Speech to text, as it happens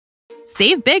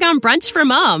Save big on brunch for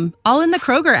mom, all in the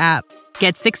Kroger app.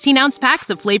 Get 16-ounce packs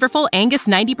of flavorful Angus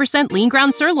 90% lean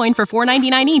ground sirloin for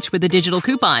 $4.99 each with a digital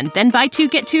coupon. Then buy 2,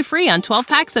 get 2 free on 12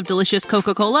 packs of delicious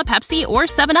Coca-Cola, Pepsi, or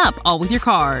 7-Up, all with your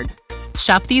card.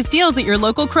 Shop these deals at your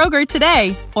local Kroger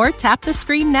today, or tap the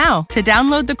screen now to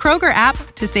download the Kroger app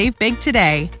to save big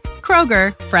today.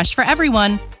 Kroger, fresh for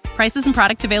everyone. Prices and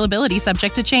product availability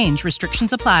subject to change.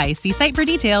 Restrictions apply. See site for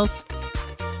details.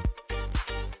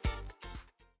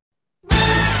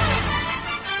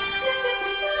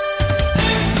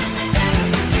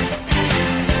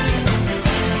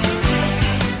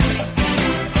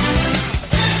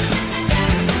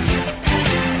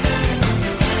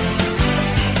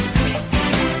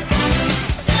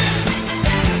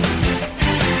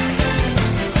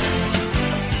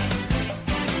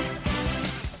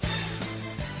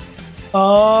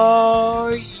 Oh,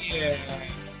 yeah.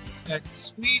 That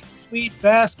sweet, sweet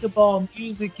basketball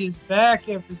music is back,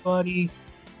 everybody.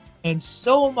 And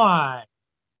so am I.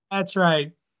 That's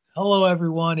right. Hello,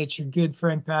 everyone. It's your good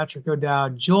friend, Patrick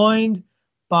O'Dowd, joined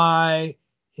by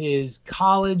his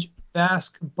college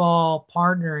basketball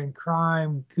partner in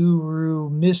crime, guru,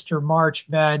 Mr. March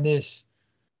Madness,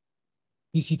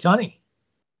 PC Tunney.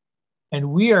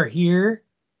 And we are here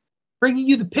bringing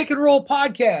you the Pick and Roll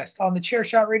podcast on the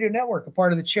Chairshot Radio Network, a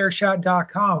part of the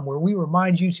Chairshot.com, where we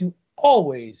remind you to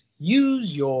always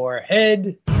use your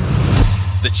head.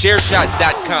 The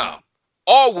Chairshot.com.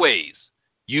 Always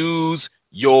use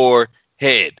your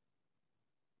head.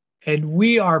 And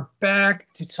we are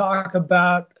back to talk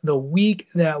about the week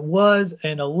that was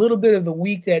and a little bit of the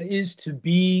week that is to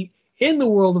be in the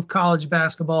world of college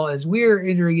basketball as we are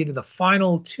entering into the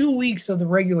final 2 weeks of the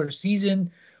regular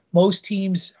season. Most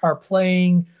teams are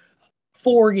playing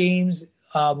 4 games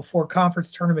before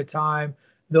conference tournament time,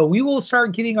 though we will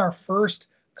start getting our first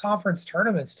conference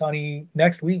tournaments, Tony,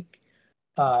 next week.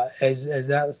 As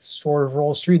that sort of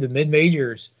rolls through, the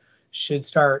mid-majors should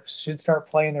start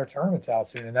playing their tournaments out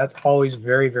soon, and that's always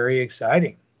very, very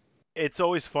exciting. It's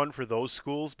always fun for those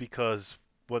schools because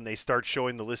when they start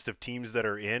showing the list of teams that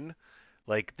are in,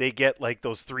 like they get like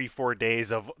those 3-4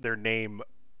 days of their name.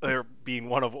 They're being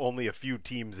one of only a few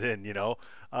teams in,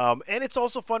 and it's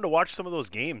also fun to watch some of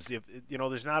those games. If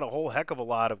there's not a whole heck of a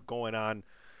lot of going on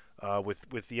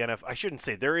with the NFL. I shouldn't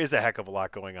say there is a heck of a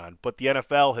lot going on, but the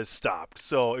NFL has stopped.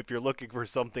 So if you're looking for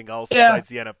something else besides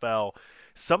the NFL,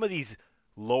 some of these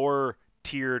lower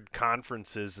tiered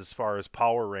conferences, as far as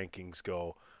power rankings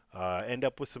go, end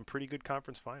up with some pretty good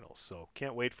conference finals. So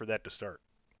can't wait for that to start.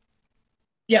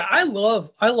 Yeah, I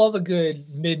love a good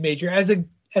mid-major.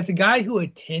 As a guy who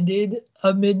attended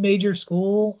a mid-major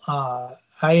school,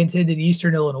 I attended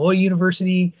Eastern Illinois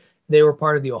University. They were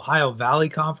part of the Ohio Valley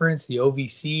Conference, the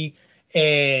OVC.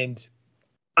 And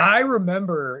I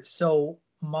remember, so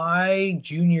my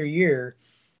junior year,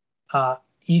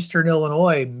 Eastern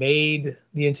Illinois made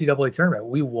the NCAA tournament.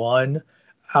 We won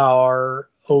our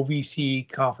OVC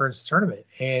conference tournament.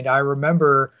 And I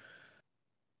remember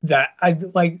that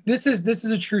this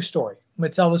is a true story. I'm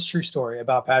going to tell this true story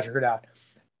about Patrick O'Dowd.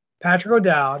 Patrick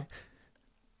O'Dowd.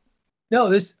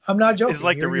 No, I'm not joking. It's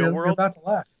like the real world. You're about to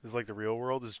laugh. It's like the real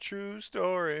world is true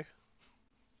story.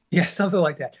 Yeah, something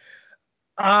like that.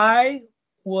 I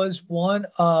was one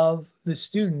of the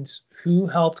students who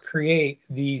helped create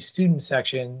the student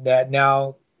section that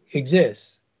now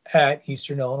exists at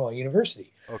Eastern Illinois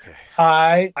University. Okay.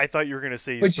 I thought you were going to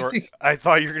say I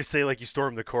thought you were going to say like you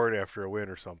stormed the court after a win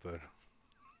or something.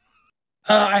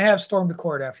 I have stormed the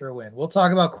court after a win. We'll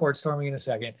talk about court storming in a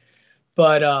second.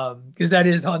 But because that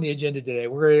is on the agenda today,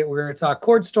 we're going to talk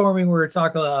court storming. We're going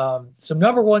to talk some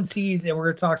number 1 seeds, and we're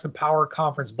going to talk some power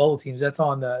conference bowl teams. That's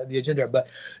on the agenda. But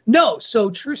no, so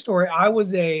true story. I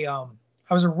was a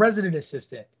resident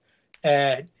assistant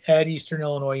at Eastern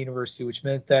Illinois University, which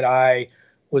meant that I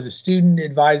was a student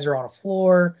advisor on a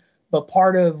floor. But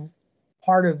part of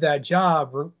that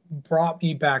job brought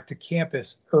me back to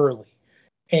campus early,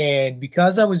 and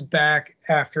because I was back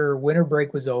after winter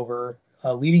break was over.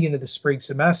 Leading into the spring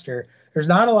semester, there's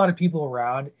not a lot of people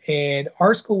around, and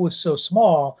our school was so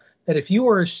small that if you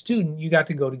were a student, you got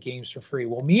to go to games for free.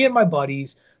 Well, me and my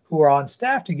buddies who were on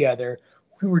staff together,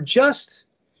 we were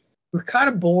kind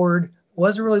of bored,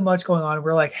 wasn't really much going on.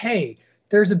 We're like, hey,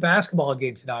 there's a basketball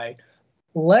game tonight.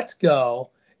 Let's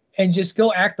go and just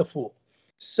go act the fool.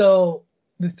 So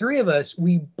the 3 of us,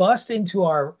 we bust into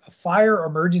our fire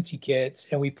emergency kits,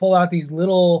 and we pull out these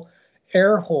little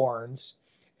air horns.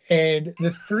 And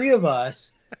the 3 of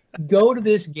us go to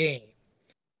this game,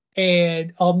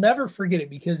 and I'll never forget it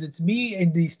because it's me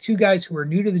and these 2 guys who are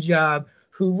new to the job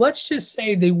who, let's just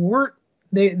say, they weren't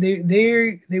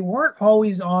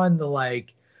always on the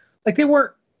like they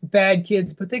weren't bad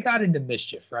kids, but they got into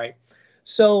mischief, right?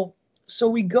 So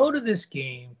we go to this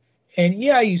game, and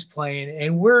EIU's playing,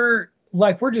 and we're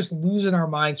just losing our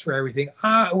minds for everything.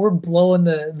 We're blowing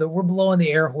the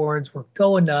air horns. We're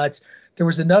going nuts. There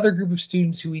was another group of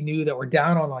students who we knew that were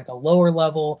down on like a lower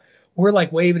level. We're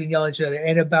like waving and yelling at each other.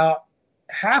 And about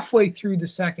halfway through the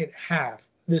second half,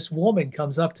 this woman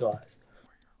comes up to us.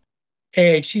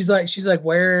 And she's suited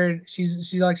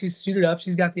up.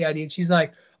 She's got the ID. And she's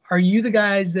like, "Are you the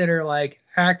guys that are like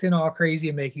acting all crazy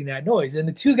and making that noise?" And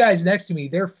the two guys next to me,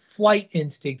 their flight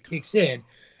instinct kicks in,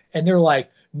 and they're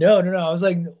like, No. I was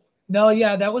like, "No,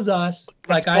 yeah, that was us."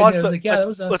 That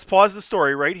was us. Let's pause the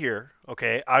story right here.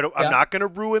 Okay. I'm not going to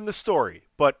ruin the story,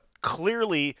 but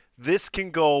clearly this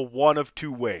can go one of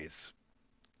two ways.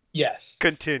 Yes.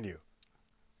 Continue.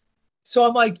 So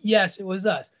I'm like, "Yes, it was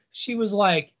us." She was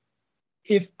like,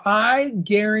 "If I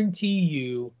guarantee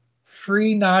you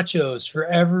free nachos for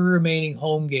every remaining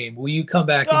home game, will you come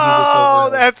back and do this over?" Oh,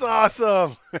 that's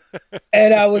awesome.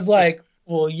 And I was like,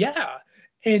 "Well, yeah."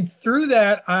 And through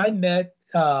that, I met,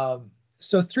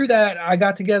 through that, I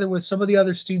got together with some of the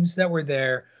other students that were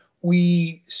there.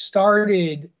 We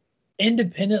started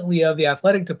independently of the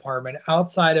athletic department I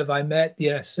met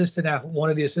one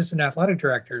of the assistant athletic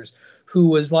directors who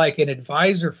was like an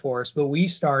advisor for us, but we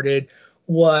started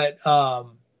what, I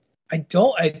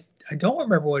don't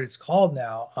remember what it's called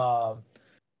now.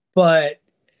 But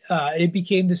it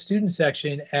became the student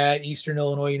section at Eastern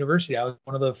Illinois University. I was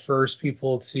one of the first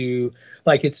people to,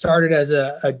 it started as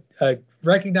a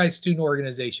recognized student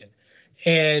organization.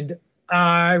 And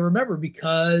I remember,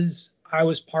 because I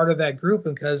was part of that group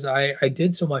and because I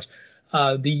did so much,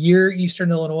 the year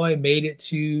Eastern Illinois made it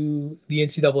to the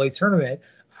NCAA tournament,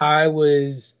 I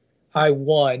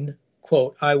won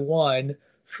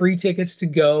free tickets to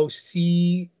go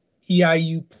see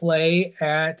EIU play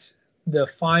at the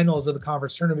finals of the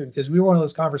conference tournament, because we were one of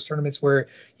those conference tournaments where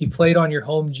you played on your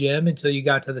home gym until you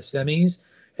got to the semis,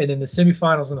 and then the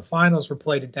semifinals and the finals were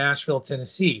played in Nashville,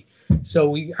 Tennessee.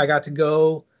 So I got to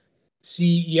go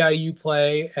see EIU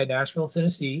play at Nashville,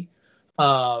 Tennessee.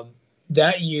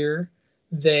 That year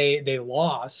they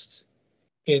lost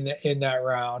in that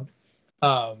round.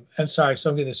 I'm sorry,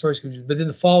 so I'm getting the stories confused. But then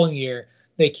the following year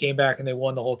they came back and they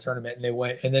won the whole tournament,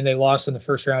 and then they lost in the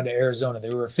first round to Arizona.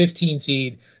 They were a 15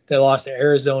 seed. They lost to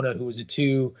Arizona, who was a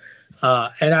 2.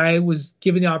 And I was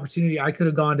given the opportunity. I could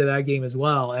have gone to that game as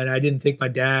well, and I didn't think my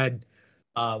dad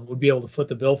would be able to foot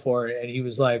the bill for it. And he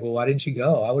was like, "Well, why didn't you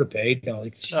go? I would have paid."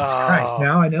 Like, Jesus Christ,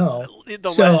 now I know.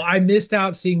 So I missed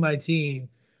out seeing my team.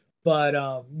 But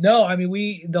no, I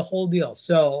mean, the whole deal.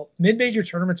 So mid-major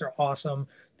tournaments are awesome.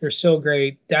 They're so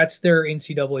great. That's their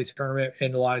NCAA tournament,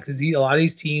 and a lot of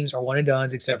these teams are one and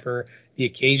dones, except for the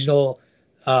occasional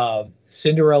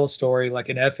Cinderella story like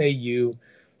an FAU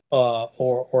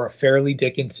or a Fairleigh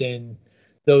Dickinson,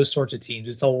 those sorts of teams.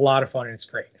 It's a lot of fun and it's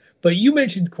great. But you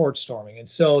mentioned court storming, and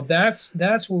so that's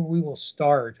where we will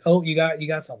start. Oh, you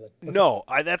got something?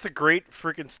 That's a great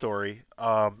freaking story.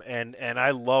 And I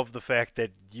love the fact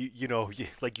that you know,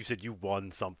 like you said, you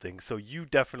won something, so you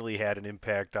definitely had an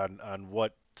impact on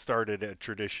what started a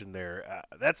tradition there.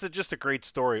 That's just a great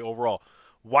story overall.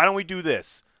 Why don't we do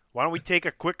this? Why don't we take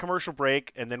a quick commercial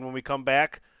break, and then when we come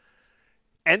back,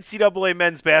 NCAA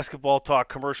men's basketball talk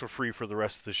commercial free for the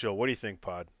rest of the show. What do you think,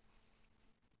 Pod?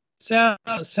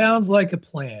 Sounds like a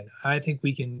plan. I think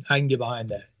I can get behind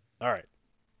that. All right.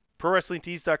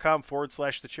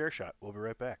 ProWrestlingTees.com/thechairshot. We'll be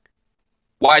right back.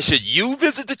 Why should you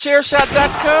visit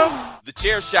thechairshot.com?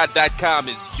 Thechairshot.com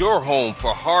is your home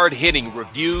for hard-hitting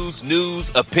reviews,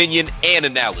 news, opinion, and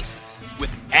analysis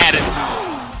with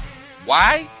attitude.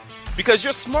 Why? Because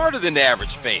you're smarter than the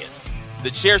average fan.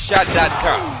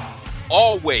 Thechairshot.com.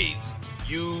 Always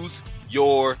use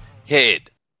your head.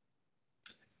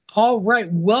 All right.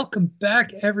 Welcome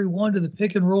back, everyone, to the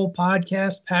Pick and Roll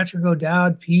podcast. Patrick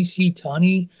O'Dowd, PC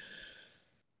Tunney.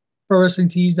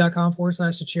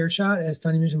 ProWrestlingTees.com/thechairshot. As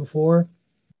Tunney mentioned before,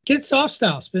 get soft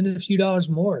style. Spend a few dollars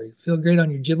more. You feel great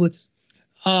on your giblets.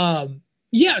 So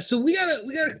we got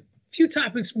a few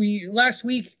topics. Last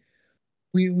week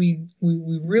we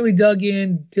really dug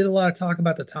in, did a lot of talk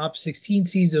about the top 16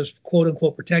 seeds, those quote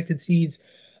unquote protected seeds.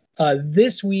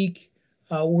 This week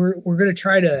we're going to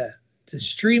try to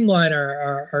streamline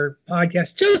our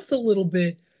podcast just a little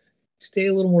bit, stay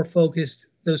a little more focused.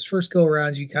 Those first go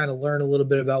arounds, you kind of learn a little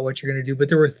bit about what you're going to do. But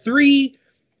there were 3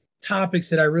 topics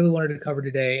that I really wanted to cover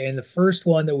today. And the first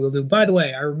one that we'll do, by the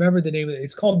way, I remember the name of it.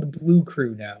 It's called the Blue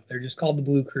Crew now. They're just called the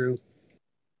Blue Crew.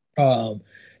 And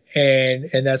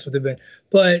that's what they've been.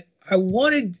 But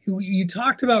you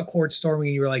talked about court storming,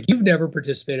 and you were like, you've never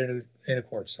participated in a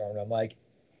court storm. And I'm like,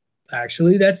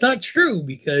 actually, that's not true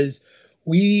because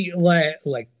we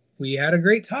we had a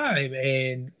great time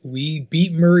and we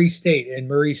beat Murray State, and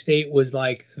Murray State was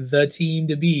like the team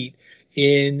to beat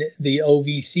in the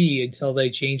OVC until they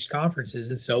changed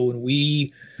conferences. And so when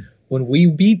we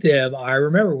beat them, I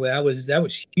remember that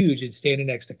was huge. And standing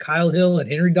next to Kyle Hill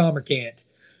and Henry Domerkant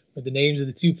with the names of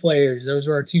the two players, those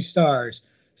were our two stars.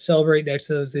 Celebrate next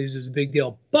to those things was a big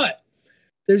deal. But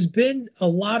there's been a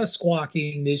lot of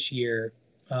squawking this year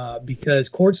because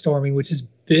court storming, which has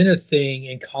been a thing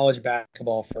in college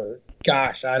basketball for,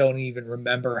 gosh, I don't even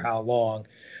remember how long.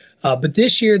 But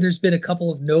this year, there's been a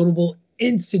couple of notable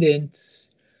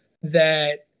incidents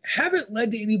that haven't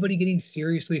led to anybody getting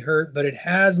seriously hurt, but it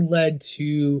has led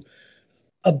to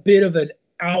a bit of an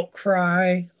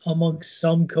outcry amongst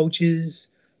some coaches,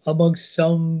 amongst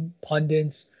some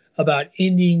pundits about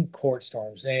ending court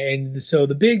storms. And so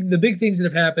the big things that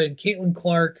have happened, Caitlin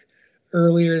Clark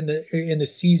earlier in the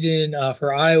season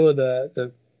for Iowa,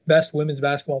 the best women's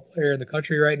basketball player in the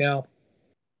country right now.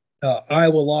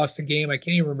 Iowa lost a game. I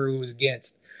can't even remember who it was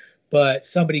against, but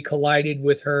somebody collided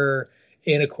with her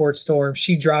in a court storm.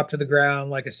 She dropped to the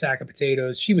ground like a sack of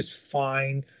potatoes. She was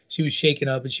fine. She was shaken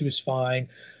up and she was fine.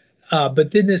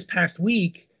 But then this past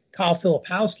week, Kyle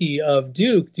Filipowski of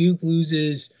Duke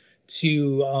loses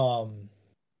to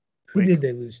who did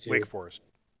they lose to? Wake Forest.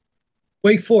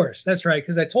 Wake Forest. That's right,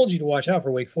 because I told you to watch out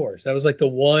for Wake Forest. That was like the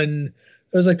one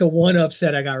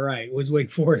upset I got right, was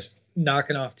Wake Forest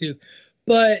knocking off Duke.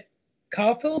 But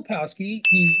Kyle Filipowski,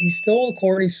 he's still on the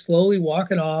court. He's slowly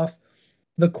walking off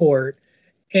the court,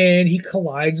 and he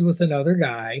collides with another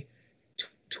guy,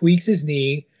 tweaks his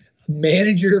knee.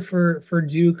 Manager for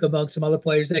Duke, among some other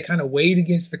players, they kind of wade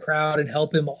against the crowd and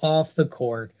help him off the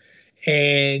court.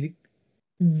 And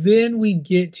then we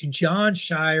get to Jon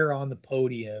Scheyer on the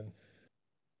podium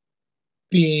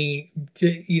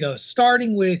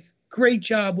starting with, great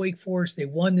job, Wake Forest. They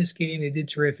won this game. They did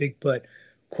terrific. But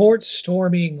court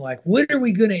storming, like, when are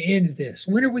we going to end this?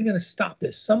 When are we going to stop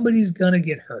this? Somebody's going to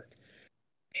get hurt.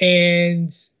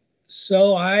 And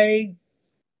so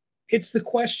it's the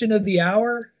question of the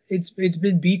hour. It's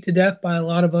been beat to death by a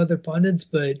lot of other pundits,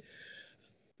 but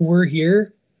we're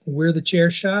here. We're the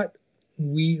chair shot.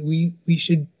 We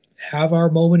should have our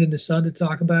moment in the sun to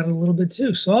talk about it a little bit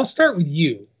too. So I'll start with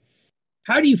you.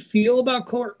 How do you feel about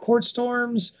court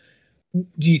storms?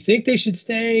 Do you think they should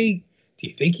stay? Do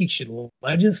you think you should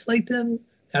legislate them?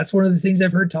 That's one of the things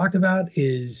I've heard talked about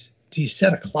is, do you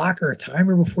set a clock or a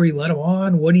timer before you let them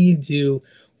on? What do you do?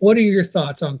 What are your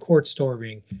thoughts on court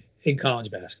storming in college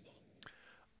basketball?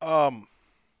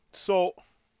 So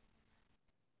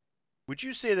would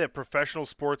you say that professional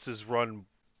sports is run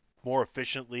more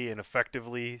efficiently and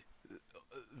effectively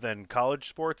than college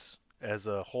sports as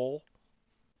a whole?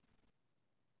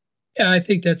 Yeah, I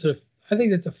think that's a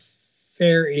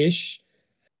fair-ish,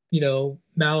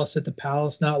 malice at the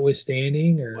palace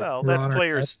notwithstanding. Or well, that's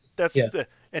players. That's yeah.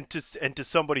 And to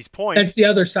somebody's point, that's the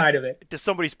other side of it. To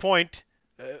somebody's point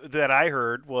that I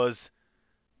heard was,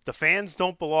 the fans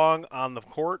don't belong on the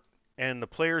court and the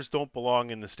players don't belong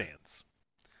in the stands.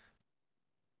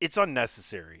 It's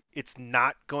unnecessary. It's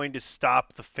not going to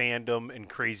stop the fandom and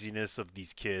craziness of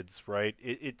these kids, right?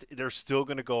 They're still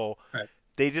going to go. Right.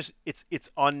 It's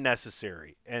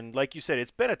unnecessary. And like you said,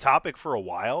 it's been a topic for a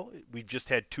while. We've just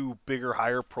had two bigger,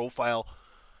 higher profile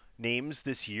names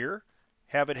this year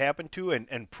have it happen to,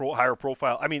 and higher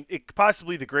profile. I mean,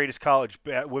 possibly the greatest college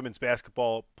women's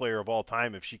basketball player of all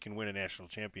time if she can win a national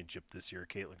championship this year,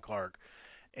 Caitlin Clark.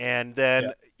 And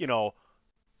then,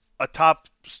 a top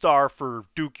star for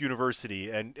Duke University.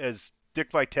 And as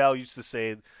Dick Vitale used to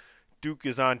say, Duke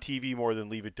is on TV more than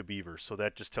Leave It to Beaver. So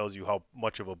that just tells you how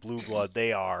much of a blue blood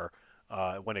they are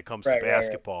when it comes to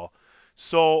basketball. Right.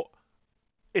 So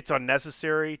it's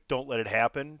unnecessary. Don't let it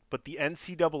happen. But the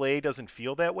NCAA doesn't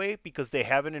feel that way because they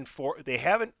haven't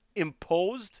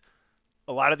imposed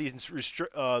a lot of these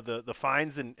the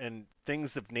fines and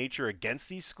things of nature against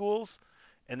these schools,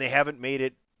 and they haven't made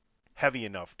it heavy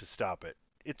enough to stop it.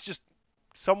 It's just,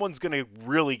 someone's going to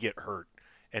really get hurt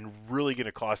and really going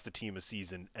to cost the team a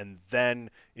season, and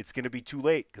then it's going to be too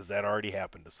late because that already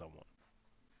happened to someone.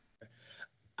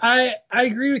 I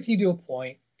agree with you to a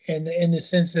point, in the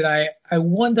sense that I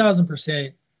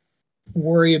 1,000%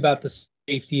 worry about the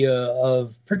safety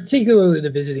of particularly the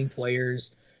visiting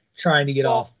players trying to get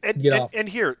off. And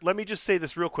here, let me just say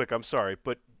this real quick. I'm sorry,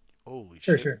 but holy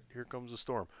shit, sure. Here comes a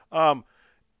storm.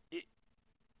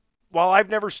 While I've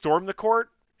never stormed the court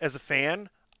as a fan,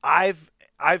 I've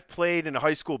played in a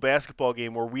high school basketball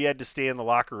game where we had to stay in the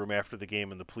locker room after the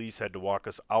game and the police had to walk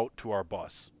us out to our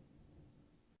bus.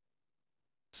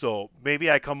 So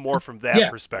maybe I come more from that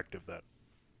perspective then.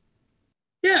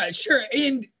 Yeah, sure.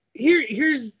 And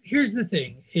here's the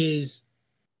thing is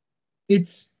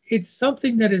it's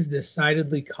something that is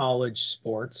decidedly college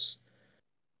sports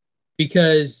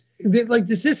because like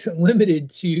this isn't limited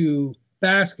to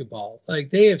basketball.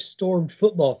 Like they have stormed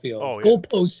football fields. Oh yeah.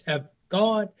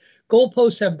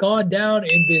 Goalposts have gone down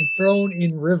and been thrown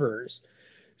in rivers.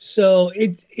 So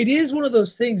it is one of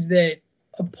those things that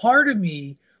a part of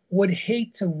me would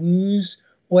hate to lose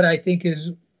what I think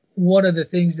is one of the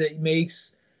things that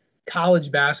makes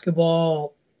college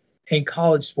basketball and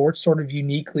college sports sort of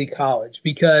uniquely college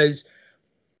because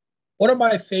one of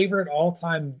my favorite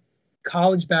all-time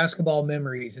college basketball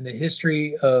memories in the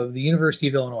history of the University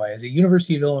of Illinois as a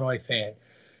University of Illinois fan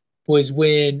was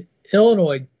when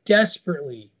Illinois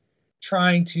desperately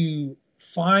trying to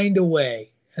find a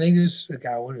way. I think this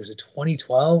God, what was it,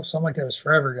 2012? Something like that. It was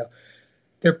forever ago.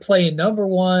 They're playing number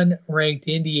one ranked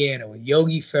Indiana with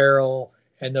Yogi Ferrell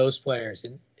and those players.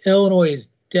 And Illinois is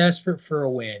desperate for a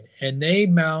win. And they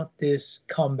mount this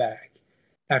comeback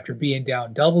after being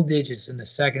down double digits in the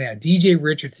second half. DJ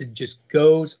Richardson just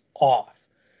goes off.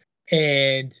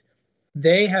 And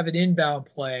they have an inbound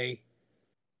play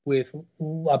with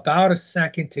about a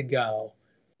second to go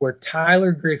where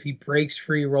Tyler Griffey breaks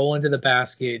free, roll into the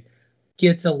basket,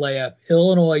 gets a layup.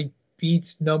 Illinois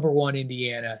beats number one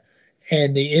Indiana.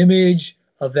 And the image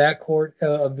of that court,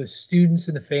 of the students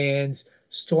and the fans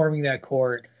storming that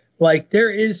court, like there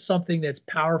is something that's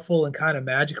powerful and kind of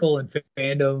magical and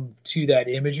fandom to that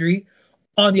imagery.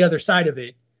 On the other side of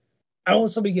it, I don't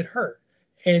want somebody to get hurt.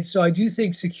 And so I do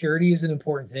think security is an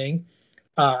important thing.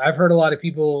 I've heard a lot of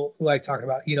people like talking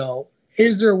about,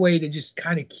 is there a way to just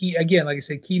kind of keep, again, like I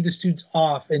said, keep the students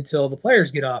off until the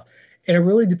players get off? And it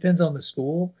really depends on the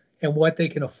school and what they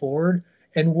can afford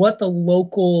and what the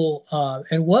local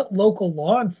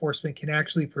law enforcement can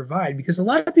actually provide, because a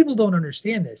lot of people don't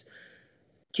understand this.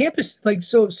 Campus, like,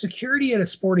 so security at a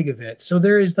sporting event. So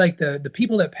there is like the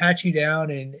people that pat you down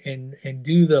and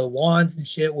do the wands and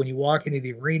shit when you walk into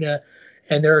the arena.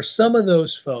 And there are some of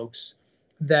those folks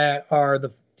that are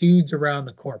the dudes around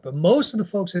the court. But most of the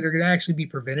folks that are going to actually be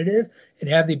preventative and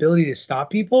have the ability to stop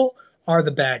people are the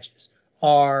badges,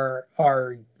 are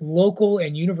local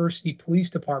and university police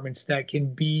departments that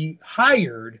can be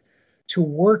hired to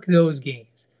work those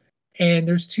games. And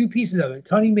there's two pieces of it.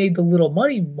 Tony made the little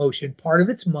money motion. Part of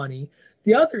it's money.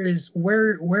 The other is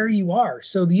where you are.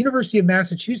 So the University of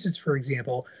Massachusetts, for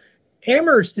example,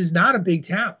 Amherst is not a big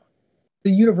town.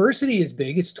 The university is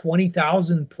big. It's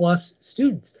 20,000 plus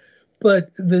students.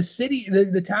 But the city,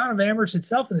 the town of Amherst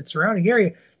itself and the surrounding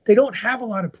area, they don't have a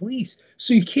lot of police.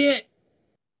 So you can't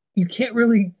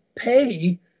really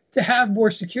pay to have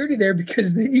more security there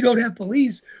because then you don't have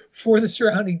police for the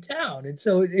surrounding town. And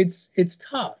so it's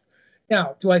tough.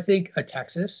 Now, do I think a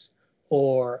Texas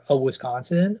or a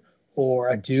Wisconsin or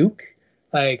a Duke,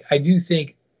 like I do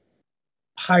think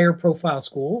higher profile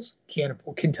schools,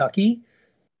 Kentucky,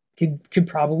 could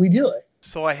probably do it.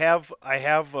 So I have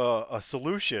a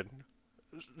solution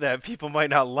that people might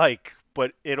not like,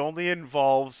 but it only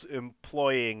involves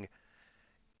employing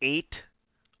 8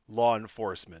 law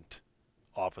enforcement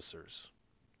officers.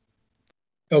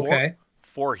 Okay.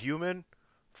 4 human,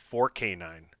 4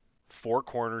 canine, 4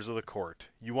 corners of the court.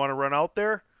 You want to run out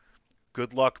there?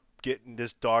 Good luck getting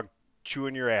this dog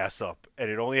chewing your ass up, and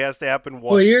it only has to happen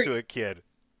once to a kid.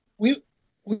 We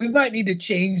might need to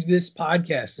change this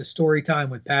podcast to Story Time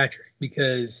with Patrick,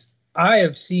 because I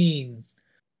have seen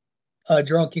a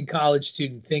drunken college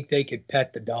student think they could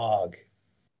pet the dog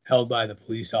held by the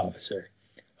police officer.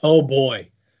 Oh boy,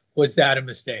 was that a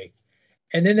mistake.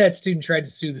 And then that student tried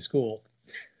to sue the school.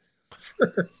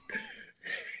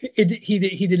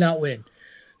 He did not win.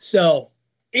 So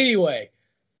anyway,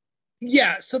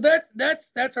 yeah, so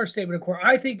that's our statement of core.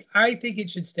 I think it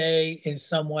should stay in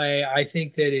some way. I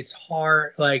think that it's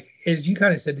hard, like as you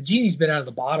kind of said, the genie's been out of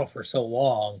the bottle for so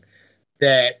long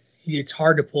that it's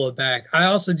hard to pull it back. I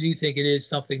also do think it is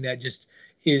something that just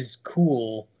is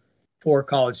cool for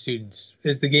college students.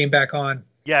 Is the game back on?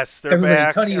 Yes, they're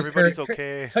back. Everybody's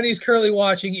okay. Tony's currently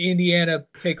watching Indiana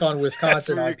take on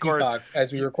Wisconsin on Peacock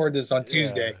as we record this on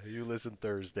Tuesday. You listen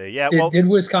Thursday. Yeah. Did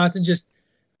Wisconsin just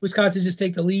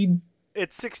take the lead?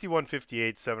 It's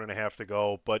 61-58, 7.5 to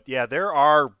go. But yeah,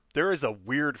 there is a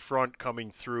weird front coming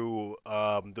through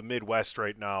the Midwest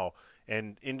right now,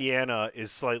 and Indiana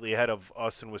is slightly ahead of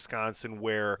us in Wisconsin,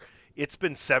 where it's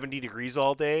been 70 degrees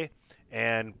all day.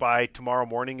 And by tomorrow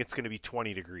morning, it's going to be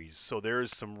 20 degrees. So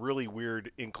there's some really weird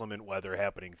inclement weather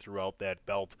happening throughout that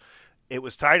belt. It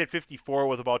was tied at 54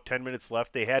 with about 10 minutes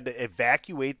left. They had to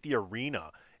evacuate the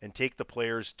arena and take the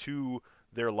players to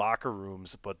their locker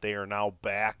rooms, but they are now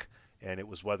back, and it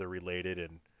was weather related.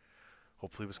 And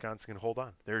hopefully Wisconsin can hold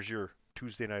on. There's your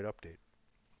Tuesday night update.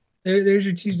 There's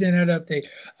your Tuesday night update.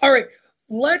 All right,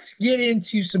 let's get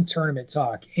into some tournament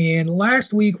talk. And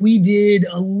last week we did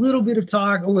a little bit of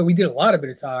talk. Oh, we did a lot of bit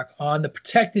of talk on the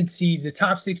protected seeds, the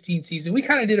top 16 seeds. And we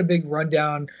kind of did a big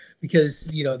rundown because,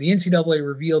 the NCAA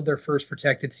revealed their first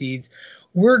protected seeds.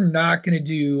 We're not going to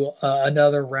do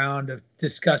another round of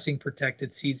discussing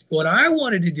protected seeds. What I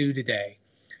wanted to do today,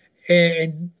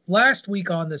 and last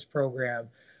week on this program,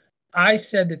 I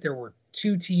said that there were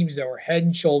two teams that were head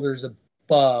and shoulders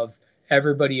above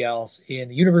everybody else in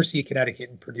the University of Connecticut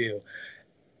and Purdue.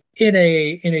 In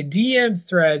a DM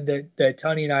thread that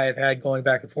Tony and I have had going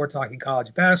back and forth talking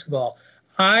college basketball,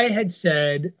 I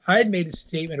had made a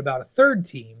statement about a third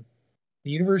team,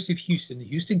 the University of Houston, the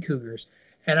Houston Cougars,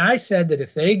 and I said that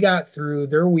if they got through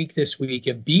their week this week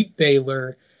and beat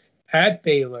Baylor at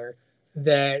Baylor,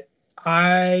 that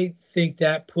I think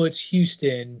that puts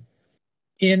Houston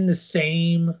in the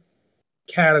same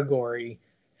category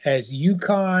as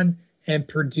UConn and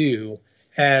Purdue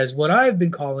as what I've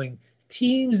been calling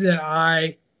teams that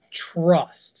I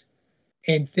trust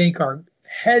and think are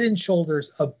head and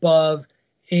shoulders above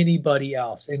anybody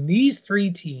else. And these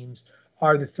three teams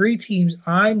are the three teams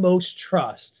I most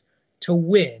trust to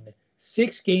win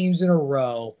 6 games in a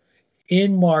row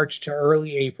in March to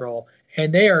early April.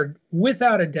 And they are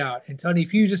without a doubt, and Tony,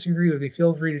 if you disagree with me,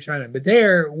 feel free to chime in, but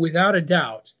they're without a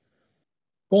doubt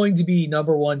going to be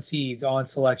number 1 seeds on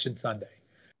Selection Sunday.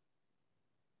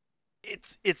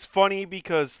 It's funny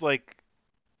because,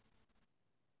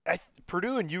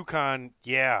 Purdue and UConn,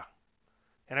 yeah.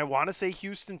 And I want to say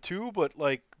Houston too, but,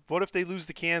 what if they lose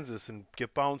to Kansas and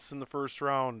get bounced in the first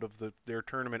round of their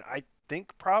tournament? I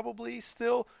think probably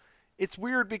still. It's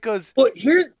weird because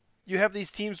you have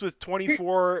these teams with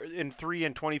 24-3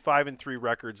 and 25-3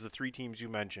 records, the 3 teams you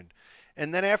mentioned.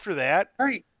 And then after that,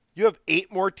 right, you have 7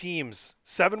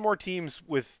 more teams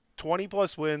with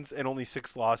 20-plus wins and only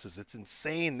 6 losses. It's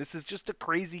insane. This is just a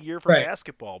crazy year for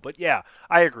basketball. But, yeah,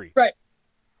 I agree. Right.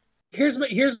 Here's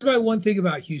my one thing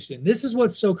about Houston. This is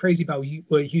what's so crazy about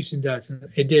what Houston does and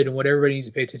it did and what everybody needs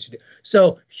to pay attention to.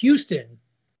 So Houston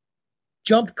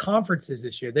jumped conferences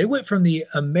this year. They went from the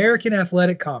American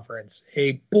Athletic Conference,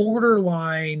 a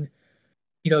borderline,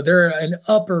 they're an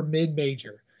upper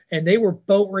mid-major, and they were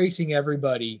boat racing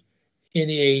everybody in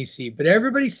the AAC. But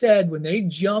everybody said when they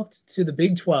jumped to the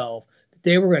Big 12 that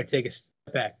they were going to take a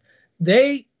step back.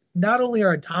 They not only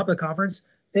are on top of the conference,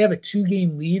 they have a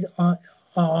 2-game lead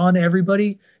on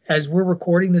everybody. As we're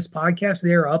recording this podcast,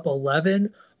 they are up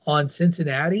 11 on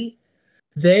Cincinnati.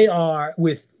 They are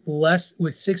with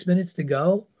 6 minutes to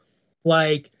go.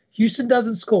 Houston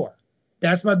doesn't score.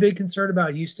 That's my big concern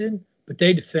about Houston, but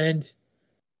they defend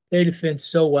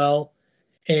so well.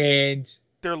 And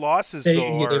their losses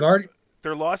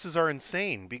their losses are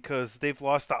insane because they've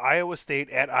lost to Iowa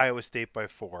State at Iowa State by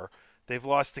 4. They've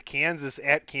lost to Kansas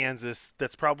at Kansas.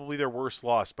 That's probably their worst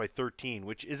loss by 13,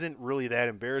 which isn't really that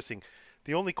embarrassing.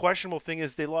 The only questionable thing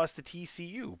is they lost to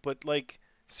TCU, but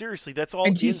seriously, that's all.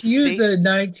 And TCU is a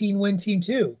 19-win team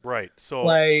too. Right. So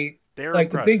they're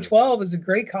impressive. The Big 12 is a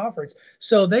great conference.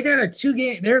 So they got a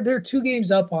 2-game. They're 2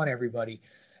 games up on everybody,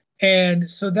 and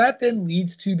so that then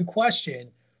leads to the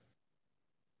question: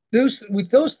 with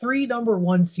those 3 number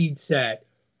 1 seeds set,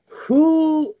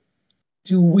 who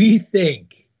do we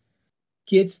think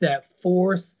gets that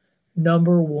 4th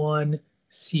number 1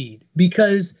 seed?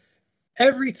 Because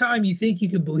every time you think you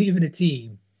can believe in a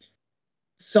team,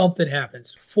 something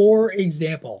happens. For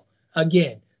example,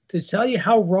 again, to tell you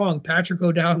how wrong Patrick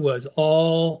O'Dowd was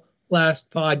all last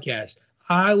podcast,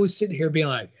 I was sitting here being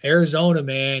like, Arizona,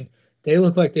 man, they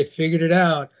look like they figured it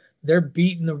out. They're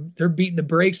beating the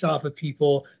brakes off of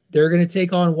people. They're going to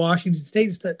take on Washington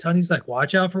State. Tony's like,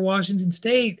 watch out for Washington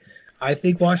State. I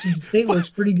think Washington State looks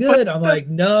pretty good. I'm like,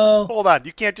 no. Hold on.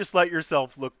 You can't just let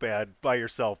yourself look bad by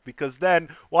yourself because then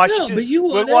Washington. No, but you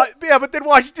would. But then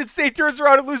Washington State turns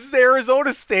around and loses to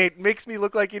Arizona State and makes me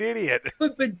look like an idiot.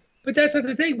 But that's not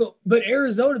the thing. But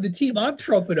Arizona, the team I'm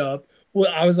trumping up,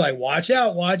 well, I was like, watch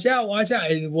out.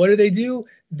 And what do?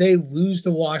 They lose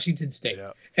to Washington State.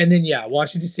 Yeah. And then,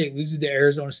 Washington State loses to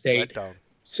Arizona State.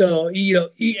 So,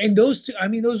 and those two,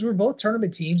 those were both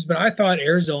tournament teams, but I thought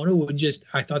Arizona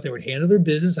I thought they would handle their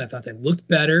business. I thought they looked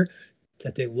better,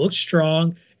 that they looked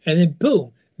strong, and then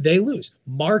boom, they lose.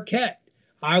 Marquette.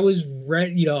 I was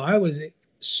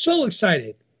so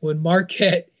excited when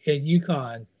Marquette and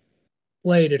UConn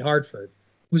played at Hartford.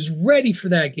 Was ready for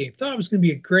that game. Thought it was going to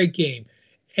be a great game.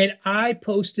 And I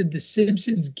posted the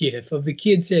Simpsons gif of the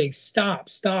kid saying, stop,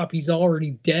 he's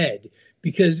already dead,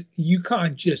 because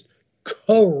UConn just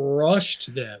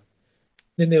crushed them.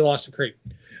 Then they lost to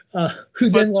Creighton, who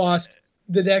then lost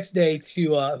the next day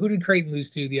to who did Creighton lose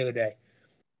to the other day?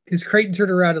 Because Creighton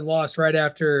turned around and lost right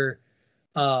after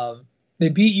they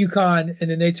beat UConn,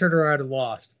 and then they turned around and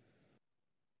lost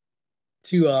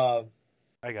to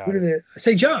I got who did it.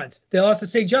 St. John's. They lost to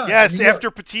St. John's. Yes, after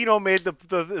Patino made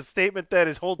the statement that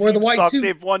his whole team sucked,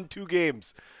 they've won 2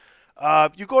 games.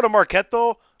 You go to Marquette,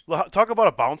 though, talk about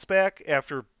a bounce back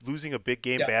after losing a big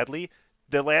game badly.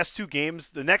 The next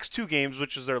 2 games,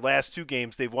 which is their last 2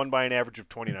 games, they've won by an average of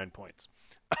 29 points.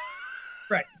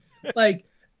 Right. Like,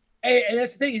 and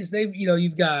that's the thing is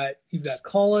you've got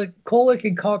Kolek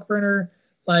and Kalkbrenner.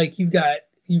 Like you've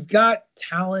got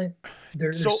talent.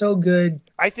 They're so good.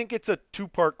 I think it's a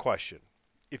 2-part question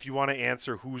if you want to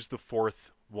answer who's the 4th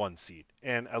 1 seed.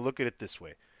 And I look at it this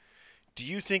way. Do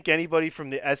you think anybody from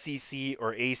the SEC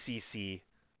or ACC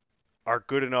are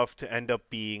good enough to end up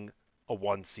being a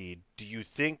 1 seed? Do you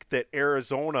think that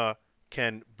Arizona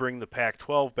can bring the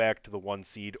Pac-12 back to the 1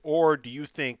 seed? Or do you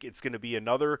think it's going to be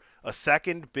a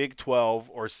second Big 12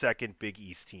 or second Big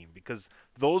East team? Because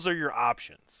those are your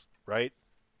options, right?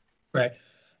 Right.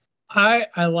 I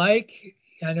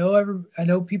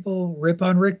know people rip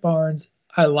on Rick Barnes.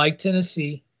 I like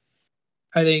Tennessee.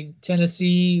 I think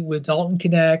Tennessee with Dalton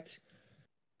Connect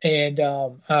and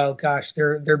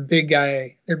their big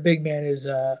guy, their big man is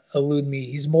eluding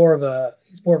me. He's more of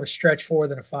a stretch 4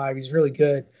 than a 5. He's really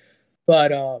good.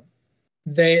 But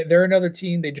they're another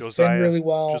team. They defend really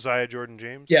well. Josiah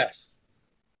Jordan-James? Yes.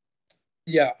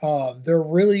 Yeah, they're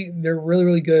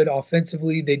really good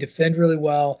offensively. They defend really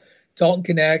well. Dalton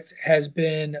Connect has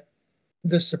been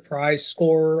the surprise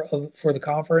scorer for the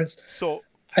conference. So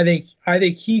I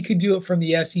think he could do it from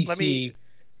the SEC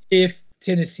if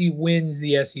Tennessee wins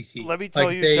the SEC. Let me tell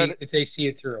if they see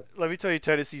it through. Let me tell you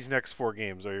Tennessee's next 4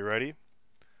 games. Are you ready?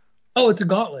 Oh, it's a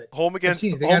gauntlet. Home against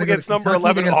number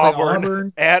 11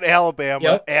 Auburn, at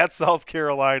Alabama, at South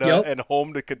Carolina, and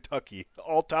home to Kentucky.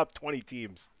 All top 20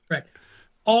 teams. Right.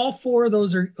 All four of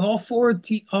those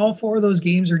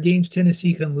games are games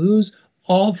Tennessee can lose.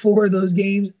 All 4 of those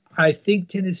games, I think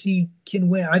Tennessee can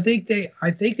win. I think they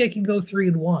can go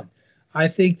 3-1. I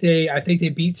think they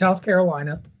beat South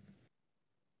Carolina.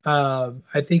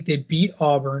 I think they beat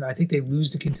Auburn. I think they lose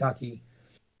to Kentucky,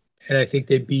 and I think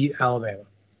they beat Alabama.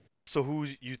 So who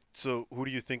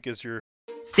do you think is your?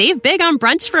 Save big on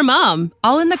brunch for mom,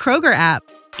 all in the Kroger app.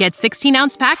 Get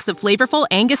 16-ounce packs of flavorful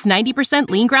Angus 90%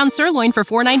 lean ground sirloin for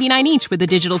 $4.99 each with a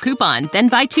digital coupon. Then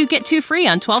buy 2, get 2 free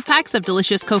on 12 packs of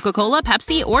delicious Coca-Cola,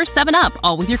 Pepsi, or 7-Up,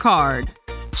 all with your card.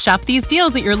 Shop these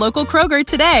deals at your local Kroger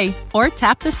today, or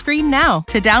tap the screen now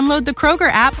to download the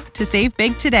Kroger app to save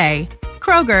big today.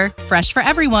 Kroger, fresh for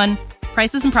everyone.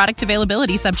 Prices and product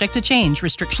availability subject to change.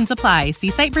 Restrictions apply.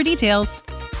 See site for details.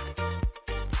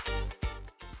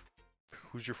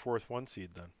 Who's your 4th 1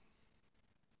 seed then?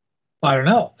 I don't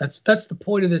know. That's the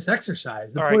point of this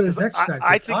exercise. Point of this exercise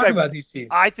is to talk about these teams.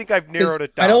 I think I've narrowed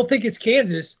it down. I don't think it's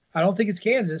Kansas. I don't think it's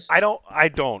Kansas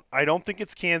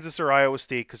or Iowa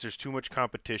State because there's too much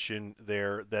competition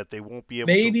there that they won't be able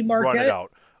to run it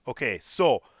out. Okay,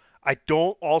 so I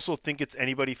don't also think it's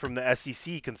anybody from the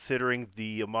SEC considering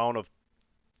the amount of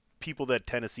people that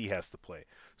Tennessee has to play.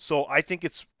 So I think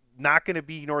it's not going to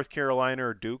be North Carolina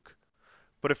or Duke.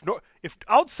 But if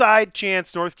outside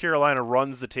chance North Carolina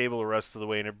runs the table the rest of the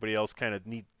way and everybody else kind of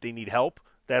need help,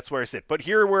 that's where I sit. But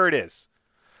here where it is.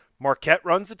 Marquette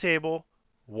runs the table,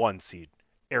 1 seed.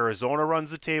 Arizona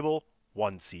runs the table,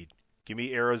 1 seed. Give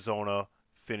me Arizona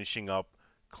finishing up,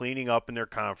 cleaning up in their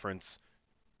conference.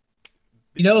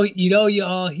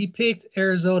 Y'all, he picked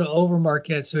Arizona over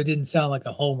Marquette so it didn't sound like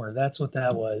a homer. That's what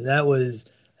that was. That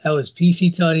was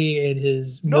PC Tunney and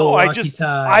his Milwaukee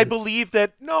Tide. I believe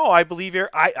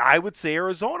I would say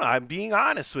Arizona. I'm being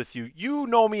honest with you. You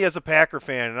know me as a Packer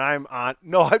fan, and I'm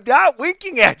not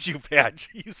winking at you, Pat.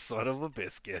 You son of a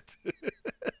biscuit.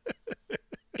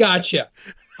 Gotcha.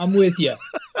 I'm with you.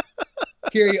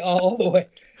 Carry all the way.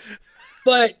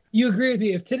 But you agree with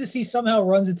me. If Tennessee somehow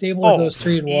runs the table and goes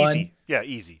 3-1. Easy. Yeah,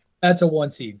 easy. That's a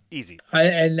 1 seed. Easy.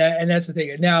 And that's the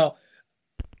thing. Now,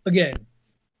 again,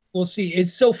 we'll see.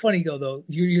 It's so funny though.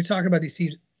 You're talking about these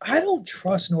teams. I don't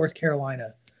trust North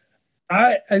Carolina.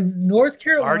 North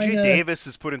Carolina. RJ Davis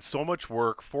has put in so much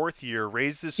work. 4th year,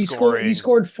 raised his scoring. He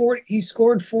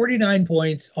scored 49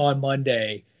 points on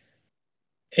Monday.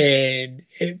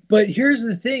 But here's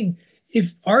the thing: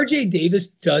 if RJ Davis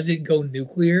doesn't go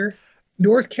nuclear,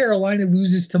 North Carolina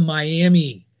loses to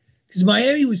Miami because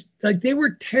Miami was they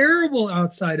were terrible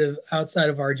outside of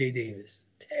RJ Davis.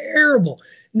 Terrible.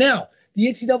 Now, the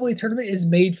NCAA tournament is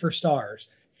made for stars.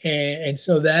 And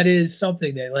so that is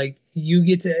something that you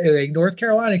get to North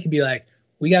Carolina can be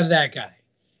we got that guy.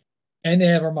 And they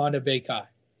have Armando Bacot.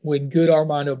 when good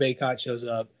Armando Bacot shows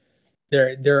up,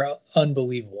 they're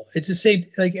unbelievable. It's the same,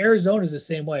 like Arizona's the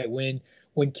same way.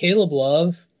 When Caleb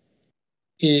Love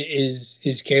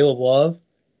is Caleb Love,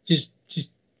 just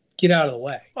get out of the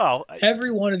way. Well,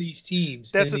 every one of these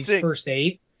teams that's in the these thing. first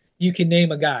 8, you can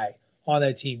name a guy on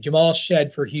that team. Jamal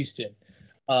Shed for Houston.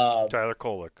 Tyler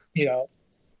Kolek.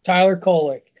 Tyler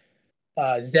Kolek.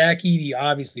 Zach Edey,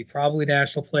 obviously, probably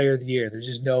National Player of the Year. There's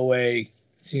just no way.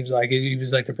 It seems like he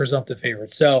was like the presumptive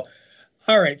favorite. So,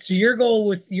 all right. So you're going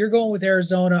with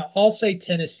Arizona. I'll say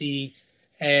Tennessee,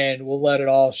 and we'll let it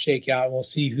all shake out. And we'll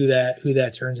see who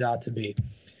that turns out to be.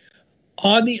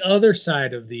 On the other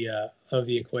side of the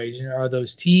equation are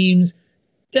those teams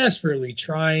desperately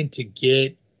trying to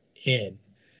get in,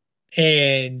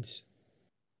 and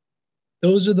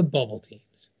those are the bubble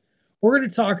teams. We're going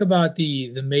to talk about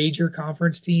the major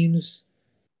conference teams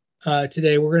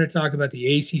today. We're going to talk about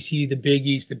the ACC, the Big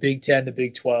East, the Big Ten, the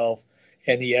Big 12,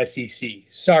 and the SEC.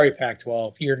 Sorry,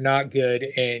 Pac-12, you're not good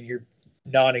and you're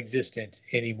non-existent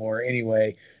anymore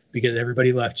anyway, because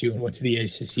everybody left you and went to the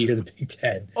ACC or the Big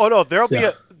Ten. Oh no,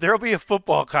 there'll be a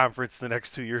football conference the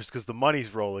next 2 years because the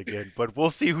money's rolling in, but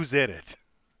we'll see who's in it.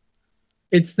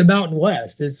 It's the Mountain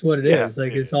West. It's what it is.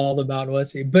 Like it's all the Mountain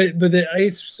West. But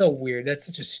it's so weird. That's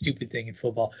such a stupid thing in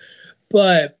football.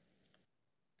 But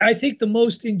I think the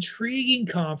most intriguing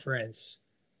conference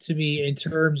to me in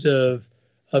terms of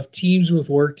teams with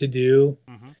work to do,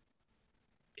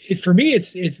 for me,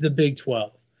 it's the Big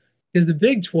 12, because the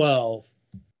Big 12,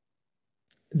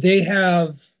 they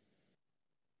have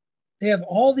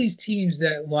all these teams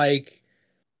that like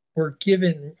were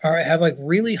given or have like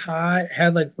really high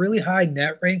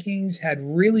net rankings, had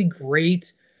really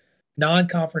great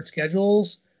non-conference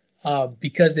schedules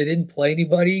because they didn't play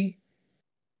anybody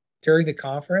during the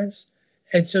conference.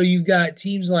 And so you've got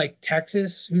teams like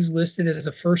Texas, who's listed as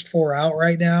a first 4 out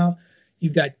right now.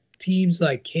 You've got teams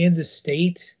like Kansas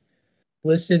State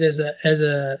listed as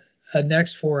a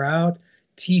next 4 out.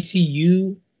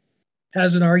 TCU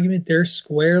has an argument. They're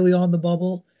squarely on the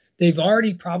bubble. They've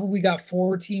already probably got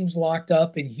 4 teams locked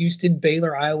up in Houston,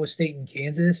 Baylor, Iowa State, and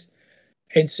Kansas.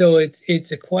 And so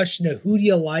it's a question of who do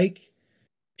you like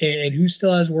and who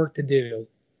still has work to do.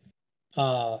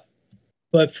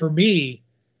 But for me,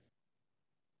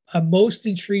 I'm most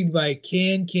intrigued by,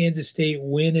 can Kansas State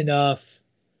win enough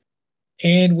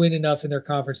in their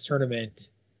conference tournament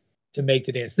to make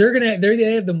the dance?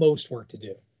 They have the most work to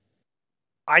do.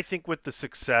 I think with the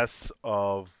success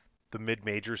of the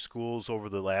mid-major schools over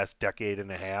the last decade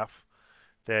and a half,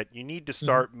 that you need to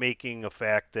start making a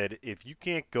fact that if you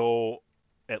can't go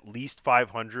at least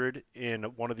 500 in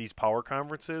one of these power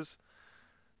conferences,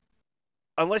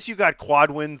 unless you got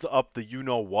quad wins up the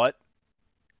you-know-what,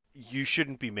 you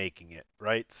shouldn't be making it,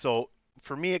 right? So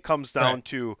for me, it comes down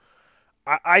to,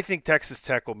 I think Texas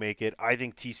Tech will make it. I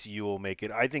think TCU will make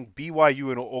it. I think BYU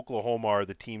and Oklahoma are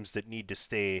the teams that need to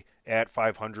stay at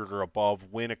 500 or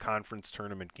above, win a conference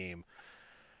tournament game.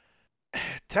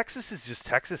 Texas is just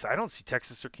Texas. I don't see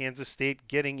Texas or Kansas State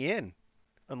getting in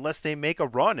unless they make a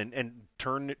run and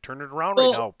turn it around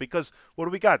right now. Because what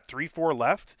do we got? 3-4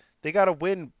 left? They got to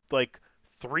win like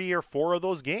 3 or 4 of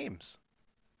those games.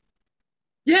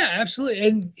 Yeah, absolutely.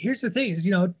 And here's the thing is,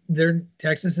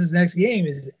 Texas's next game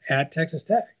is at Texas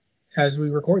Tech as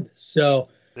we record this. So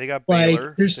they got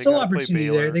Baylor. There's still opportunity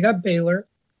there. They got Baylor.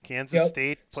 Kansas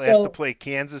State has to play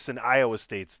Kansas and Iowa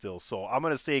State still. So I'm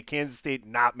going to say Kansas State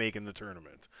not making the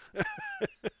tournament.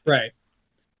 Right.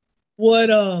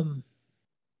 Kansas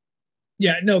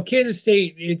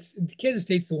State, Kansas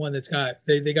State's the one that's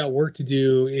they got work to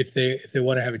do if they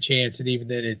want to have a chance, and even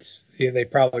then they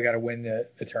probably got to win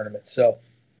the tournament. So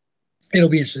it'll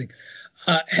be interesting.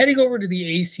 Heading over to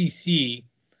the ACC,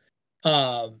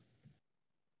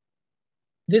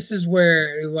 this is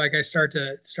where like I start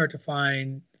to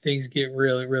find things get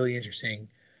really, really interesting,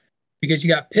 because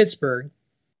you got Pittsburgh,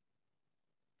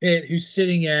 who's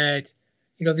sitting at,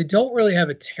 they don't really have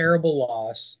a terrible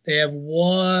loss. They have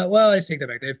one. Well, I take that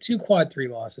back. They have 2 quad 3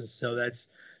 losses, so that's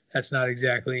not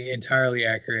exactly entirely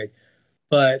accurate.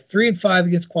 But 3-5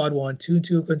 against quad 1,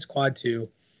 2-2 against quad 2.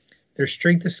 Their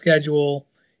strength of schedule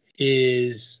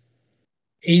is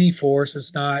 84, so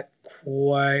it's not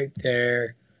quite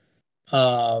there.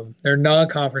 Their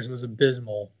non-conference was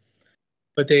abysmal,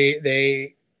 but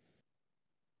they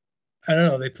I don't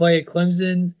know. They play at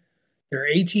Clemson. They're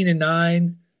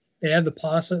 18-9. They have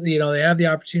they have the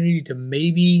opportunity to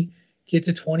maybe get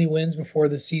to 20 wins before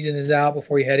the season is out,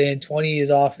 before you head in. 20 is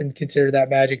often considered that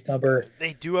magic number.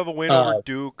 They do have a win over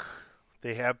Duke.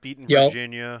 They have beaten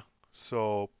Virginia.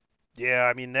 So Yeah,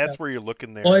 I mean that's where you're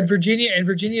looking there. Well, and Virginia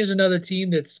is another team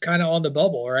that's kind of on the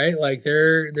bubble, right? Like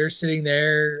they're sitting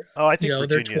there. Oh, I think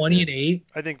They're Virginia's 20-8.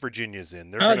 I think Virginia's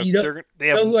in. They have.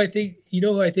 Who I think?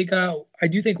 Who I think? I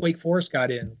do think Wake Forest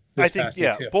got in this past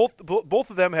week too. Both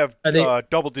of them have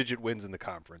double-digit wins in the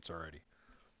conference already.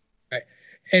 Right,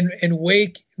 and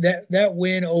Wake that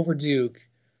win over Duke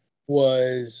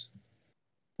was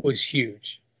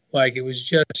huge. Like it was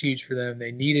just huge for them.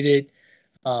 They needed it.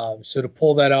 So to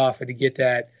pull that off and to get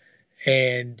that,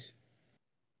 and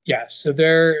yeah, so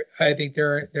I think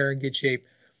they're in good shape.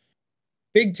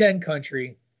 Big Ten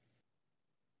country.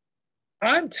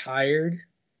 I'm tired.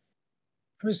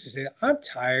 I'm just gonna say that. I'm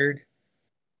tired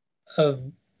of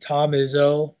Tom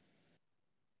Izzo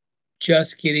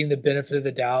just getting the benefit of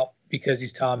the doubt because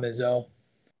he's Tom Izzo.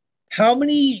 How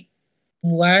many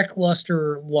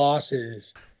lackluster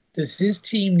losses does his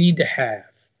team need to have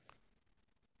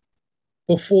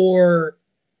before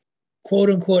quote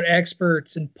unquote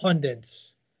experts and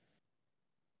pundits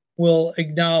will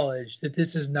acknowledge that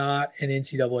this is not an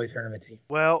NCAA tournament team?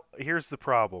 Well, here's the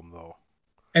problem though.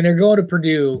 And they're going to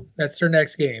Purdue. That's their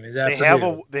next game. Is that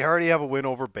Purdue? They already have a win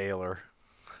over Baylor.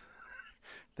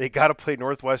 They got to play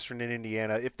Northwestern in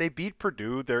Indiana. If they beat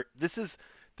Purdue, this is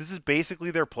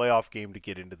basically their playoff game to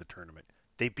get into the tournament.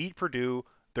 They beat Purdue,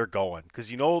 they're going because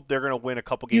they're going to win a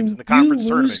couple games in the conference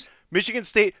tournament. Michigan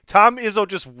State, Tom Izzo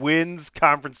just wins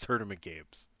conference tournament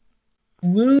games.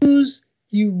 You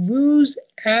lose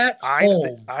at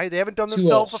home. They haven't done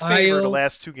themselves a favor the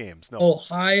last two games. No.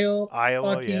 Iowa,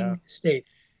 fucking State.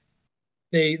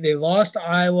 They lost to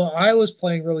Iowa. Iowa's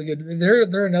playing really good.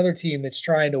 They're another team that's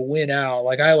trying to win out.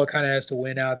 Like Iowa kind of has to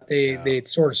win out. They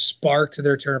sort of sparked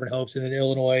their tournament hopes, and then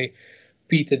Illinois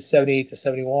beat them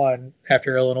 78-71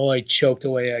 after Illinois choked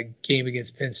away a game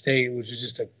against Penn State, which was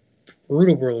just a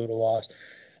brutal loss.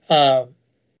 They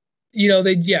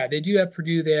do have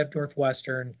Purdue. They have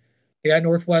Northwestern. They got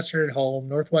Northwestern at home.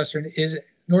 Northwestern isn't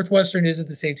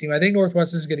the same team. I think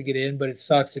Northwestern is going to get in, but it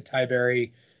sucks that Ty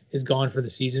Berry is gone for the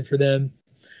season for them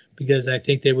because I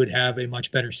think they would have a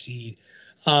much better seed.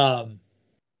 And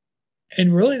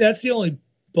really, that's the only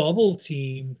bubble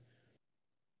team.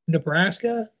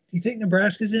 Nebraska. Do you think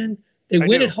Nebraska's in? They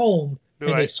win at home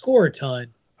and they score a ton.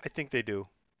 I think they do.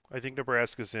 I think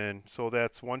Nebraska's in. So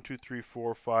that's 1, 2, 3,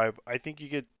 4, 5. I think you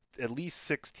get at least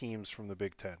 6 teams from the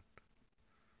Big Ten.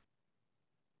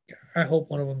 I hope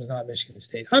one of them is not Michigan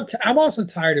State. I'm also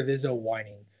tired of Izzo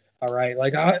whining. All right,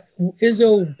 like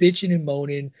Izzo bitching and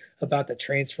moaning about the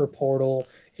transfer portal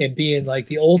and being like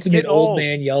the ultimate old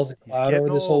man yells at cloud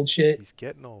over this old shit. He's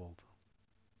getting old.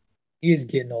 He is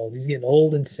getting old. He's getting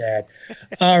old and sad.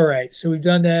 All right, so we've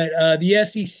done that. The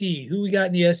SEC. Who we got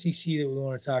in the SEC that we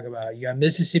want to talk about? You got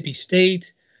Mississippi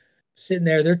State sitting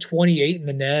there. They're 28 in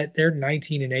the net. They're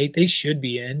 19-8. They should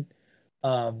be in.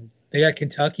 They got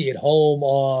Kentucky at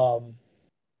home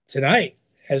tonight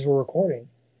as we're recording.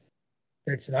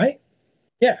 They're tonight?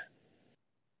 Yeah.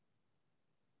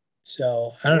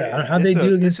 So, I don't know how they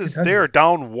do against Kentucky. They're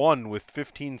down 1 with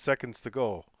 15 seconds to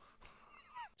go.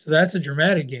 So that's a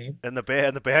dramatic game. And the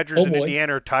Badgers in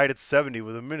Indiana are tied at 70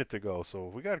 with a minute to go. So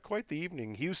we got quite the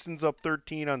evening. Houston's up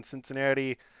 13 on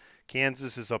Cincinnati.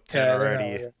 Kansas is up 10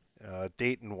 already.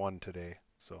 Dayton won today.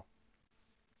 So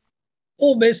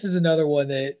Ole Miss is another one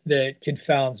that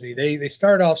confounds me. They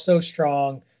started off so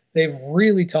strong. They've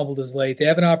really tumbled as late. They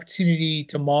have an opportunity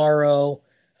tomorrow.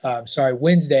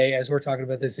 Wednesday, as we're talking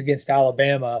about this against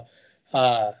Alabama.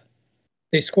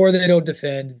 They score, they don't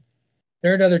defend.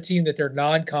 They're another team that they're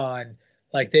non-con,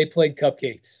 like they played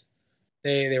cupcakes.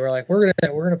 They were like, we're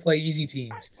gonna play easy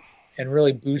teams and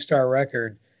really boost our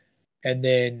record, and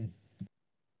then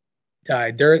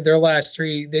died. Their last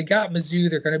 3, they got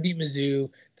Mizzou. They're gonna beat Mizzou.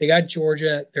 They got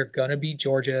Georgia. They're gonna beat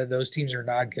Georgia. Those teams are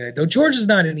not good. Though Georgia's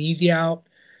not an easy out,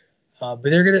 but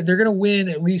they're gonna win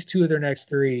at least 2 of their next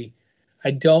 3.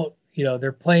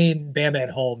 They're playing Bama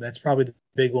at home. That's probably the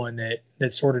big one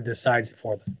that sort of decides it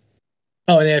for them.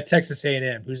 Oh, and they have Texas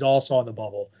A&M, who's also on the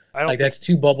bubble. That's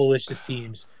 2 bubble-licious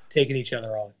teams taking each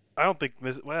other on. I don't think.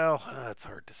 That's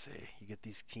hard to say. You get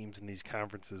these teams in these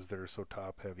conferences that are so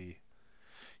top-heavy.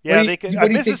 Yeah, they can. What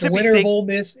do you think? The winner of Ole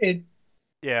Miss?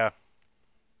 Yeah.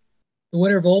 The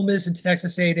winner of Ole Miss and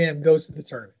Texas A&M goes to the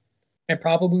tournament and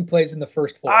probably plays in the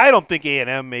first 4. I don't think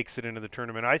A&M makes it into the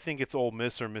tournament. I think it's Ole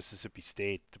Miss or Mississippi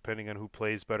State, depending on who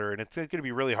plays better. And it's going to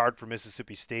be really hard for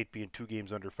Mississippi State being 2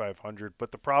 games under 500.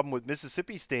 But the problem with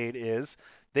Mississippi State is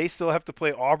they still have to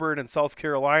play Auburn and South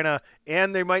Carolina,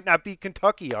 and they might not beat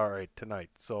Kentucky all right tonight.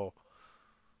 So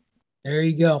there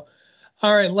you go.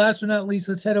 All right, last but not least,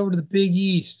 let's head over to the Big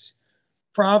East.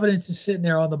 Providence is sitting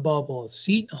there on the bubble.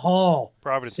 Seton Hall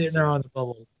sitting there on the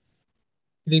bubble.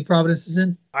 You think Providence is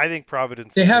in? I think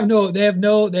Providence. They have no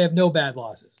bad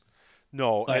losses.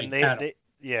 No, like,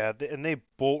 and they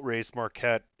boat raced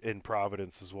Marquette in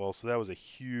Providence as well, so that was a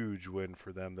huge win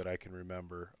for them that I can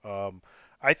remember.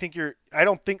 I think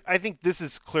this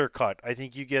is clear cut. I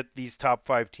think you get these top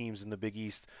 5 teams in the Big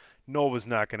East. Nova's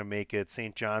not going to make it.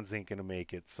 St. John's ain't going to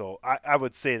make it. So I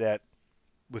would say that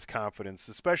with confidence,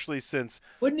 especially since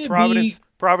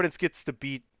Providence gets to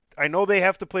beat. I know they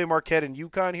have to play Marquette and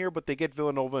UConn here, but they get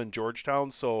Villanova and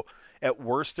Georgetown. So at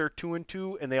worst, they're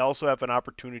 2-2, and they also have an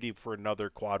opportunity for another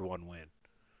quad 1 win.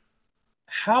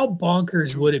 How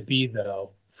bonkers would it be though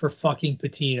for fucking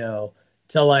Pitino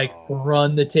to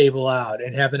run the table out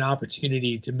and have an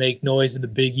opportunity to make noise in the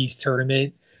Big East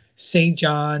tournament? St.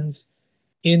 John's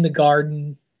in the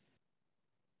Garden.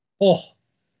 Oh,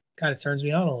 kind of turns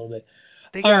me on a little bit.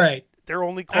 All right. Their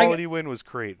only quality win was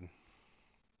Creighton.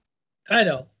 I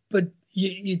know, but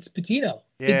it's Pitino.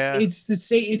 Yeah. It's the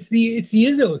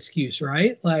Izzo excuse,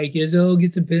 right? Like Izzo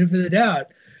gets a benefit of the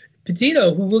doubt.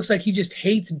 Pitino, who looks like he just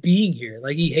hates being here,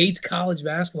 like he hates college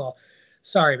basketball.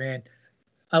 Sorry, man.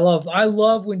 I love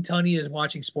when Tunney is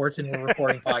watching sports and we're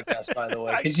recording podcasts, by the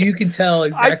way, because you can tell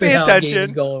exactly how the game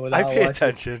is going without watching. I pay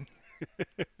attention.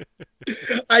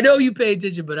 I know you pay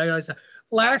attention, but I gotta say,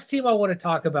 last team I want to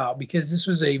talk about, because this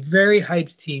was a very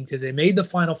hyped team because they made the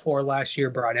Final Four last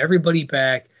year, brought everybody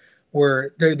back. They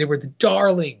were the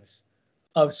darlings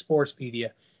of sports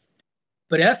media.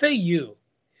 But FAU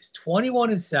is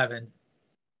 21-7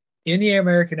 in the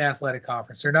American Athletic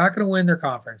Conference. They're not going to win their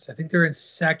conference. I think they're in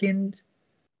second,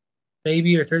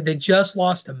 maybe, or third. They just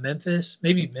lost to Memphis.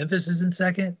 Maybe Memphis is in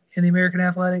second in the American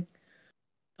Athletic.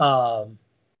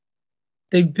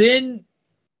 They've been.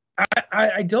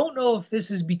 I don't know if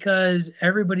this is because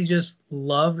everybody just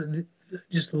loved.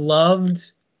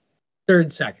 They're in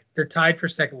second. They're tied for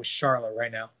second with Charlotte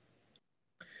right now.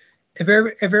 If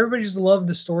everybody just loved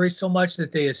the story so much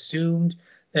that they assumed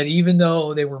that even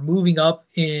though they were moving up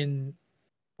in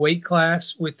weight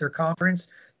class with their conference,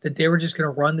 that they were just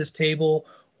going to run this table,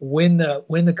 win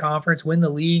the conference, win the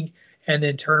league, and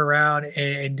then turn around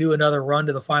and do another run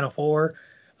to the Final Four.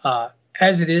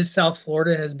 As it is, South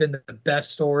Florida has been the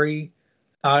best story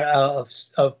of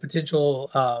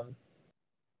potential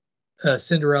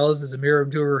Cinderellas. As Amir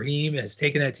Abdur-Rahim has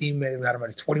taken that team, they've got them at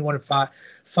a 21-5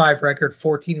 record,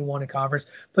 14-1 in conference.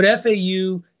 But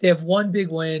FAU, they have one big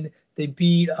win. They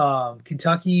beat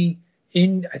Kentucky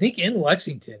in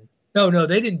Lexington. No,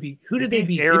 they didn't beat. Who did they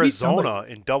beat? Arizona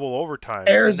in double overtime.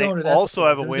 Arizona. They also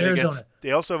have a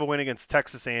win against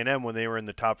Texas A&M when they were in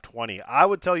the top 20. I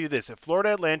would tell you this: if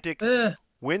Florida Atlantic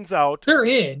wins out, they're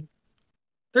in.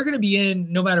 They're going to be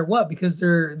in no matter what because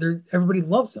they're everybody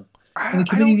loves them. And the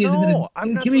community isn't going to.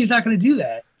 The community's not going to do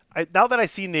that. Now that I've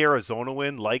seen the Arizona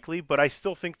win, likely, but I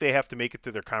still think they have to make it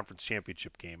to their conference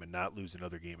championship game and not lose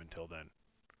another game until then.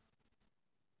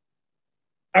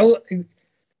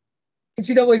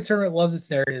 NCAA tournament loves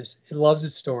its narratives. It loves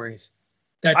its stories.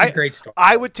 That's a great story.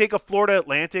 I would take a Florida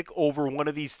Atlantic over one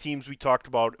of these teams we talked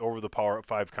about over the Power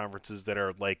 5 conferences that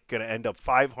are like going to end up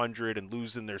 500 and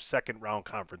lose in their second round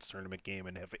conference tournament game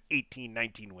and have 18,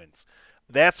 19 wins.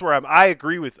 That's where I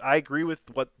agree with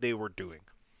what they were doing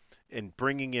and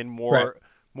bringing in more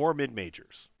mid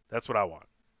majors. That's what I want.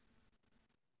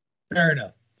 Fair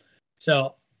enough.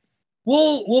 So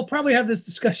we'll probably have this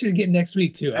discussion again next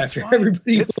week too. That's after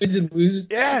everybody wins and loses.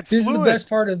 Yeah, this is the best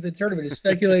part of the tournament, is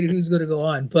speculating who's going to go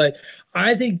on. But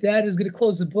I think that is going to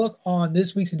close the book on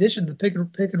this week's edition of the Pick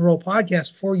and Roll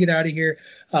podcast. Before we get out of here,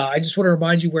 I just want to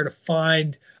remind you where to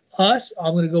find us.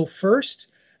 I'm going to go first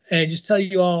and just tell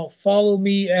you all, follow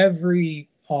me on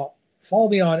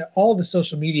all the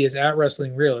social medias at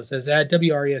Wrestling Realist. That's at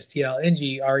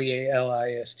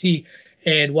WRESTLNGREALIST.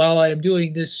 And while I am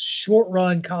doing this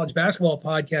short-run college basketball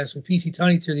podcast with PC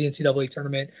Tunney through the NCAA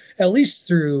tournament, at least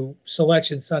through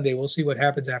Selection Sunday, we'll see what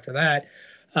happens after that.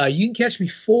 You can catch me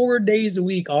 4 days a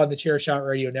week on the Chairshot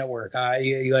Radio Network.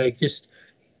 Just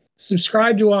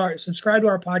subscribe to our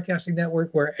podcasting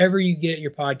network wherever you get your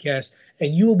podcast,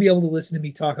 and you will be able to listen to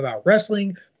me talk about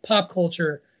wrestling, pop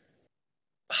culture,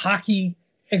 hockey,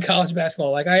 and college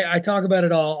basketball. Like I talk about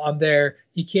it all. I'm there.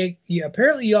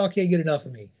 Apparently y'all can't get enough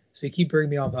of me. So you keep bringing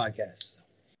me on podcasts.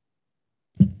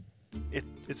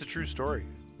 It's a true story.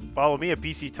 Follow me at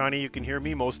PC Tunney. You can hear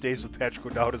me most days with Patrick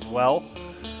O'Dowd as well.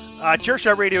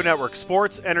 Chairshot Radio Network,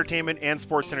 sports, entertainment, and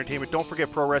sports entertainment. Don't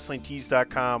forget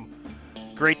ProWrestlingTees.com.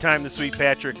 Great time this week,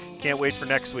 Patrick. Can't wait for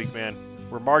next week, man.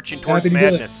 We're marching towards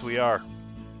madness. We are.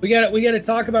 We got to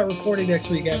talk about recording next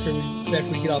week after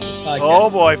we get off this podcast. Oh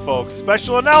boy, folks!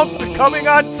 Special announcement coming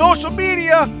on social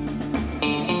media.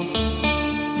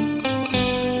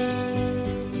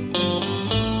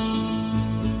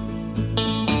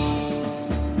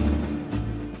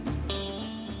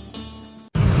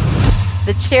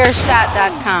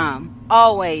 TheChairShot.com.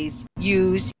 Always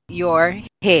use your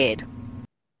head.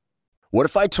 What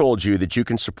if I told you that you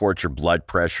can support your blood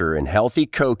pressure and healthy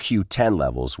CoQ10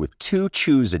 levels with 2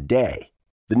 chews a day?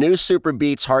 The new Super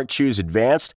Beats Heart Chews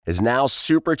Advanced is now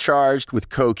supercharged with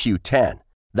CoQ10.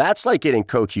 That's like getting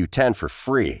CoQ10 for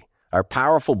free. Our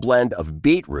powerful blend of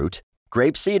beetroot,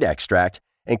 grapeseed extract,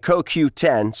 and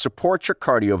CoQ10 supports your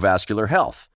cardiovascular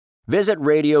health. Visit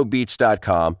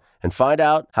RadioBeats.com and find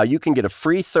out how you can get a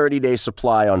free 30-day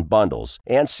supply on bundles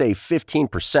and save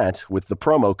 15% with the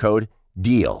promo code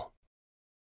DEAL.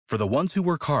 For the ones who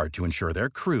work hard to ensure their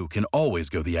crew can always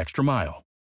go the extra mile,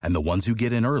 and the ones who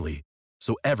get in early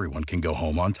so everyone can go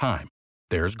home on time,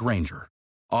 there's Grainger,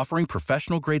 offering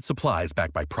professional-grade supplies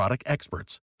backed by product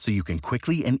experts so you can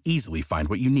quickly and easily find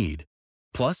what you need.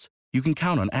 Plus, you can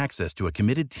count on access to a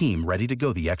committed team ready to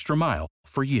go the extra mile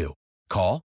for you.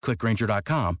 Call, click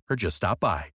Grainger.com, or just stop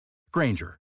by.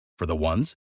 Grainger, for the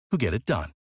ones who get it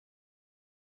done.